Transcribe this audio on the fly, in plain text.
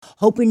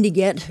hoping to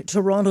get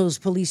Toronto's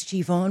police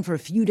chief on for a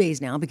few days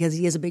now because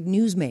he is a big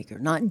newsmaker,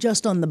 not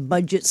just on the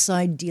budget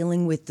side,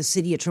 dealing with the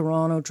city of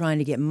Toronto, trying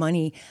to get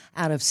money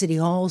out of City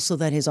Hall so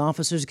that his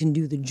officers can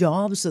do the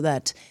job, so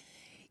that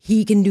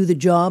he can do the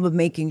job of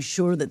making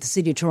sure that the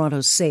city of Toronto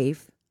is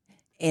safe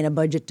in a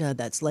budget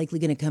that's likely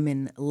going to come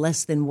in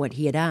less than what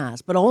he had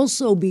asked, but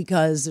also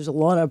because there's a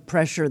lot of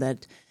pressure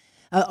that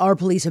our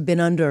police have been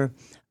under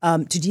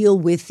to deal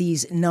with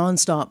these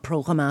nonstop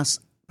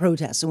pro-Hamas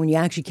protests. So when you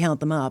actually count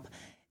them up,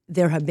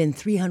 there have been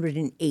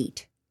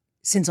 308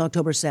 since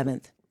October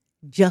 7th,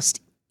 just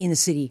in the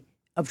city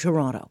of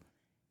Toronto.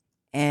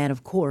 And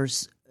of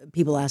course,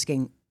 people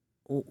asking,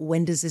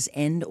 when does this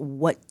end?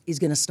 What is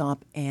going to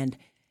stop? And,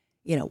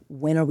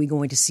 when are we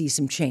going to see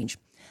some change?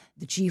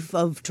 The chief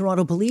of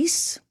Toronto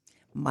Police,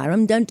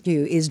 Myram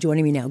Duntew, is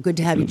joining me now. Good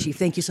to have you, Chief.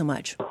 Thank you so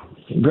much.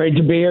 Great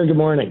to be here. Good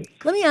morning.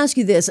 Let me ask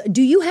you this.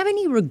 Do you have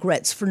any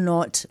regrets for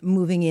not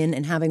moving in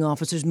and having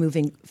officers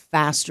moving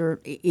faster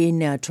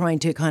in trying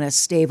to kind of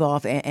stave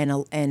off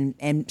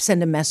and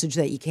send a message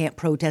that you can't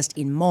protest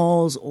in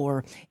malls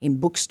or in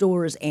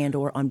bookstores and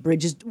or on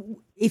bridges?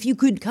 If you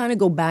could kind of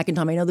go back in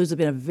time, I know there's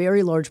been a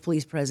very large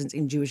police presence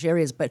in Jewish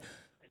areas, but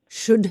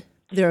should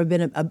there have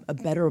been a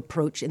better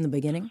approach in the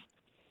beginning?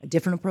 A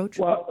different approach?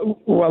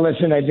 Well,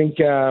 listen, I think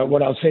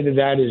what I'll say to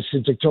that is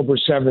since October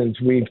 7th,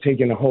 we've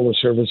taken a whole of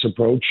service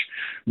approach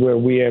where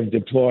we have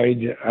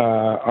deployed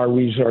our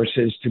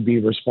resources to be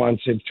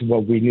responsive to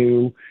what we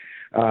knew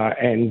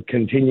and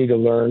continue to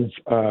learn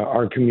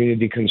our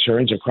community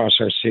concerns across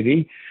our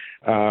city,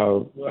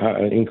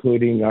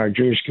 including our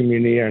Jewish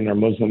community and our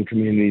Muslim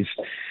communities.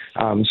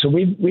 So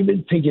we've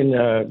been taking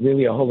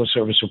really a whole of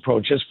service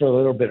approach. Just for a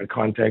little bit of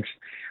context,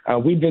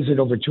 we visit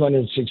over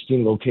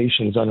 216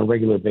 locations on a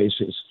regular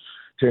basis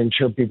to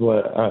ensure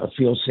people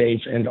feel safe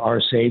and are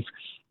safe,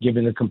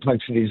 given the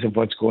complexities of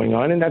what's going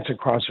on. And that's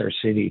across our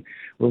city,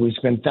 where we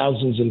spend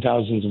thousands and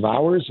thousands of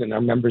hours, and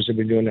our members have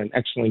been doing an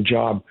excellent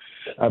job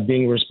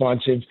being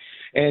responsive.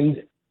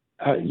 And,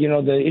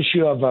 the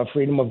issue of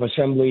freedom of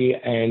assembly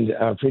and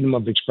freedom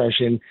of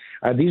expression,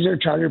 these are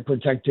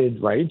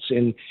charter-protected rights.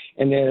 And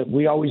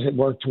we always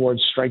work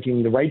towards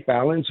striking the right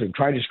balance or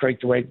try to strike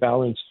the right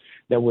balance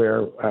that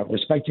we're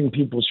respecting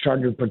people's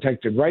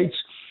charter-protected rights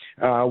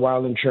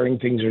while ensuring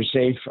things are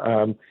safe.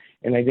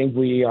 And I think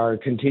we are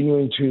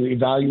continuing to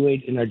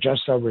evaluate and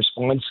adjust our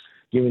response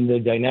given the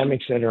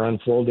dynamics that are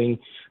unfolding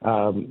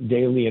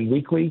daily and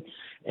weekly.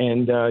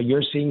 And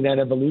you're seeing that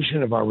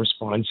evolution of our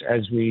response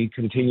as we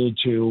continue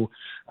to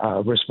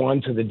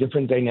respond to the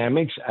different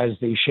dynamics as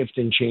they shift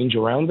and change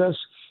around us,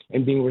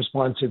 and being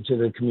responsive to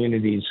the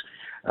community's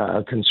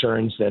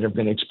concerns that have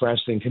been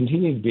expressed and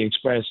continue to be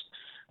expressed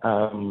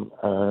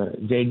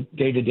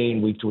day to day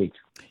and week to week.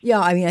 Yeah,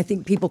 I mean, I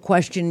think people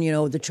question,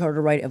 the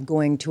charter right of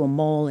going to a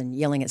mall and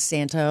yelling at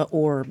Santa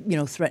or,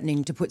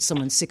 threatening to put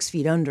someone 6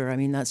 feet under. I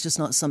mean, that's just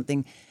not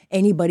something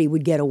anybody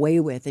would get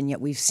away with, and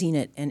yet we've seen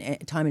it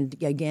and time and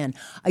again.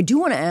 I do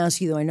want to ask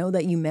you, though, I know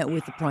that you met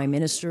with the Prime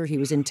Minister. He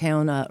was in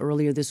town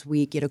earlier this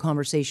week. You had a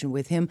conversation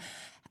with him.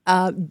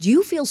 Do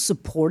you feel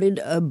supported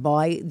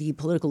by the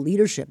political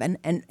leadership?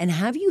 And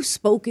have you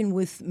spoken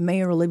with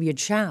Mayor Olivia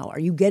Chow? Are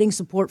you getting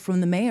support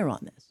from the mayor on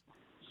this?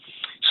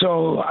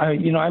 So,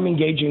 I'm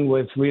engaging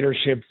with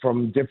leadership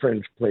from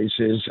different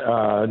places,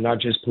 not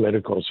just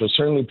political. So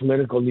certainly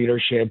political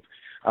leadership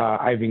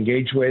I've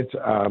engaged with.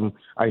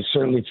 I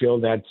certainly feel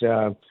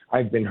that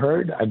I've been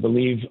heard. I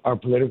believe our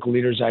political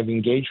leaders I've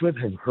engaged with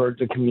have heard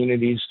the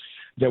communities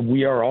that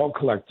we are all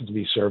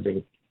collectively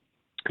serving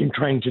and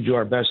trying to do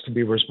our best to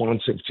be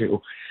responsive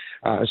to.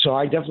 So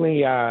I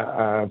definitely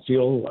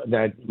feel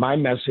that my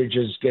message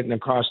is getting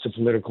across to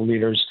political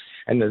leaders,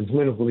 and the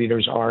political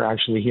leaders are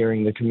actually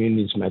hearing the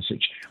community's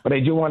message. But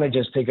I do want to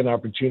just take an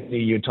opportunity.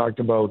 You talked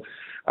about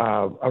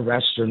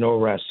arrest or no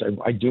arrest.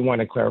 I do want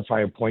to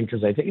clarify a point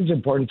because I think it's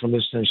important for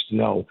listeners to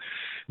know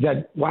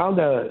that while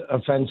the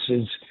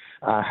offenses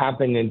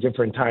happen in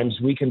different times,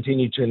 we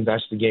continue to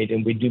investigate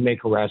and we do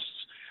make arrests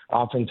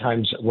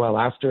oftentimes well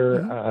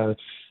after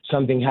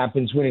something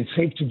happens, when it's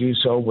safe to do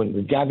so, when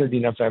we've gathered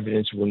enough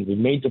evidence, when we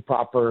made the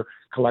proper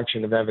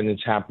collection of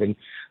evidence happen.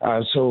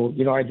 So,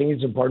 I think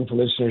it's important for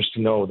listeners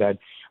to know that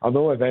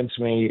although events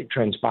may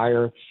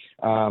transpire,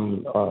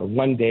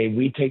 one day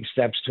we take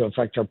steps to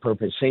effect our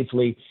purpose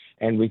safely,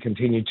 and we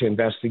continue to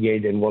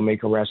investigate, and we'll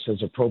make arrests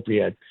as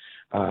appropriate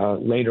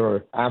later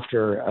or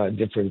after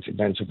different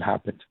events have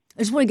happened. I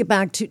just want to get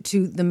back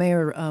to the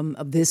mayor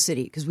of this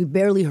city, because we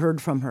barely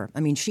heard from her. I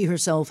mean, she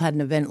herself had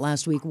an event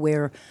last week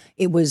where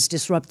it was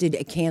disrupted,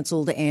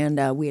 canceled,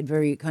 and we had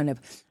very kind of,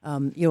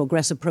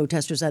 aggressive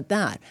protesters at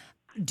that.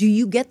 Do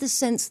you get the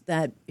sense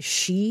that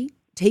she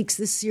takes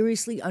this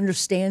seriously,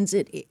 understands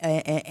it,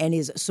 and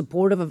is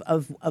supportive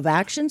of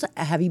actions?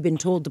 Have you been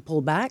told to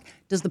pull back?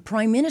 Does the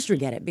Prime Minister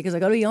get it? Because I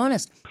got to be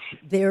honest,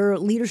 their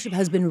leadership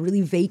has been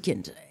really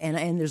vacant,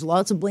 and there's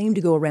lots of blame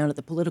to go around at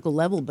the political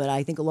level, but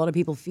I think a lot of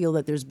people feel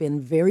that there's been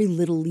very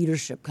little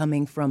leadership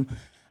coming from,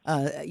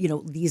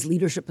 these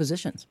leadership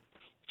positions.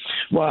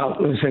 Well,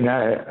 listen,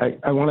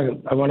 I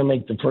want to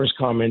make the first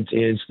comment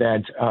is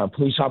that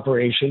police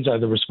operations are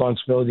the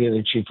responsibility of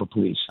the chief of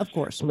police. Of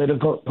course.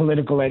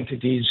 Political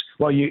entities.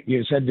 Well,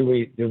 you said do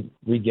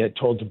we get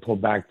told to pull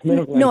back?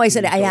 Political No, I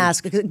said entities I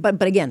don't- asked,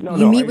 but again, No,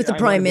 you no, meet with the I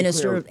prime wanna be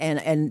minister, clear.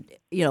 and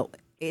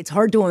it's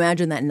hard to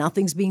imagine that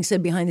nothing's being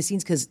said behind the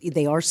scenes because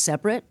they are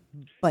separate,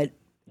 but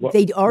Well,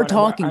 they are but I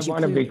wa- talking. I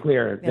want to be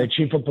clear. The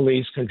chief of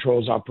police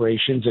controls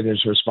operations and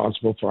is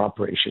responsible for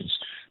operations.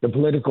 The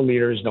political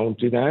leaders don't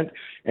do that,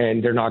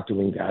 and they're not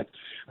doing that.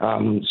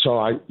 So,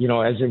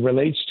 as it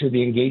relates to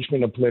the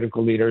engagement of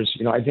political leaders,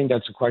 I think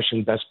that's a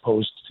question best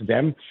posed to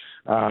them.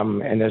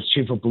 And as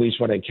chief of police,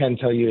 what I can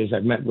tell you is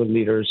I've met with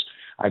leaders.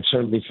 I've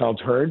certainly felt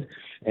heard,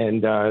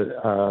 and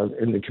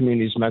the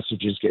community's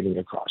message is getting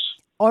across.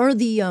 Are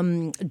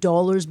the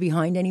dollars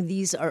behind any of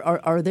these?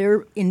 Are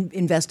there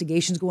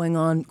investigations going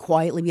on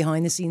quietly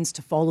behind the scenes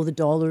to follow the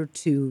dollar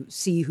to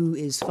see who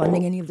is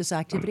funding any of this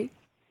activity?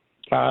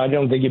 I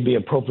don't think it'd be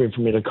appropriate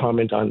for me to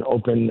comment on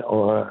open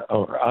or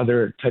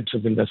other types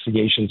of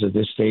investigations at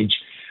this stage.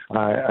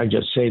 I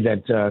just say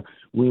that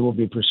we will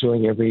be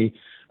pursuing every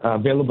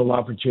available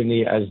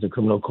opportunity as the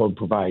criminal code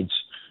provides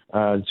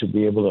to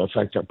be able to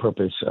affect our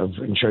purpose of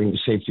ensuring the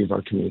safety of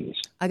our communities.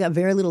 I got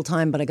very little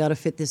time, but I got to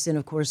fit this in.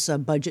 Of course,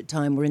 budget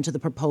time. We're into the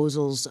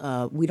proposals.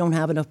 We don't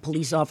have enough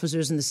police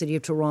officers in the city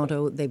of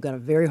Toronto. They've got a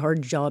very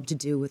hard job to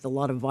do with a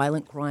lot of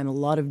violent crime, a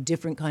lot of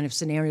different kind of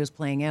scenarios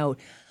playing out.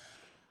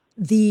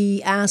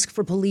 The ask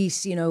for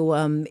police,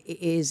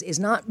 is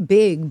not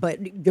big,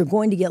 but you're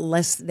going to get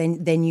less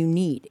than you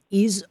need.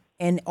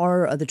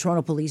 Are the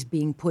Toronto police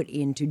being put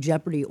into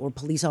jeopardy, or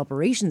police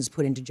operations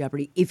put into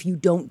jeopardy, if you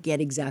don't get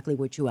exactly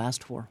what you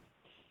asked for?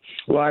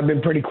 Well, I've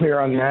been pretty clear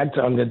on that.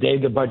 On the day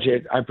of the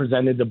budget, I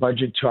presented the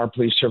budget to our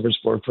police service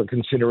board for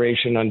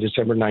consideration on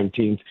December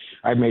 19th.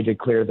 I made it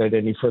clear that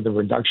any further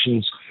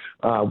reductions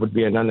would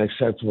be an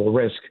unacceptable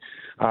risk.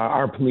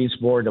 Our police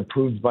board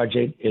approved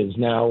budget is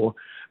now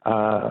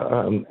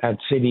at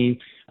city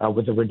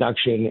with a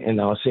reduction,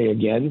 and I'll say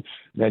again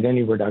that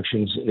any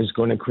reductions is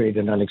going to create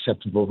an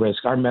unacceptable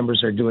risk. Our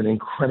members are doing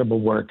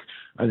incredible work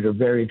under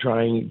very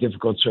trying,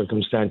 difficult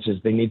circumstances.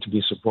 They need to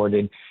be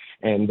supported,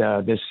 and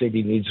this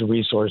city needs the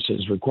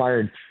resources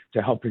required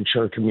to help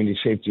ensure community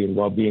safety and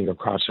well-being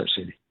across our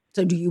city.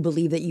 So do you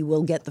believe that you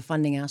will get the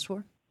funding asked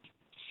for?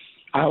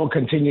 I will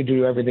continue to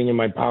do everything in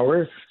my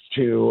power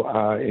to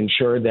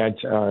ensure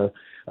that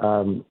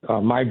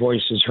my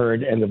voice is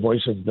heard and the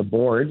voice of the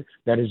board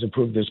that has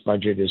approved this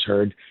budget is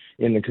heard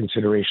in the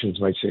considerations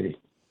of my city.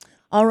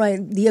 All right.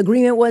 The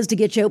agreement was to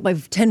get you out by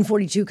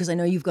 10:42 because I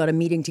know you've got a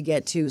meeting to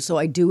get to. So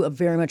I do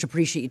very much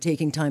appreciate you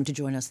taking time to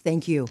join us.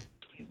 Thank you.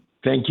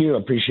 Thank you.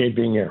 Appreciate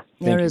being here.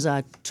 There is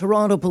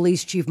Toronto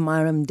Police Chief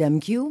Myram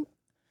Demkiw.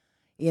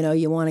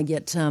 You want to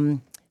get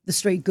the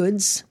straight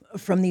goods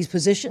from these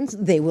positions.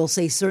 They will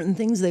say certain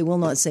things. They will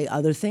not say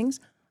other things.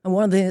 And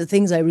one of the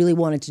things I really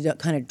wanted to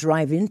kind of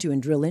drive into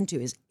and drill into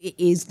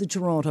is the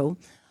Toronto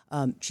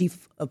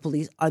Chief of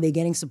Police, are they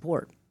getting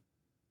support?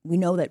 We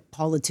know that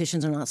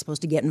politicians are not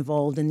supposed to get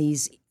involved in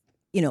these,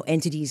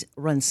 entities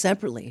run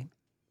separately.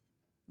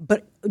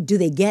 But do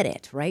they get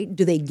it, right?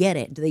 Do they get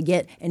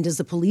it? And does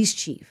the police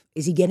chief,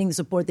 is he getting the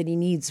support that he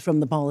needs from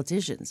the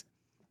politicians?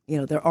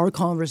 There are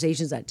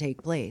conversations that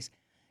take place.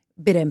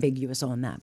 Bit ambiguous on that.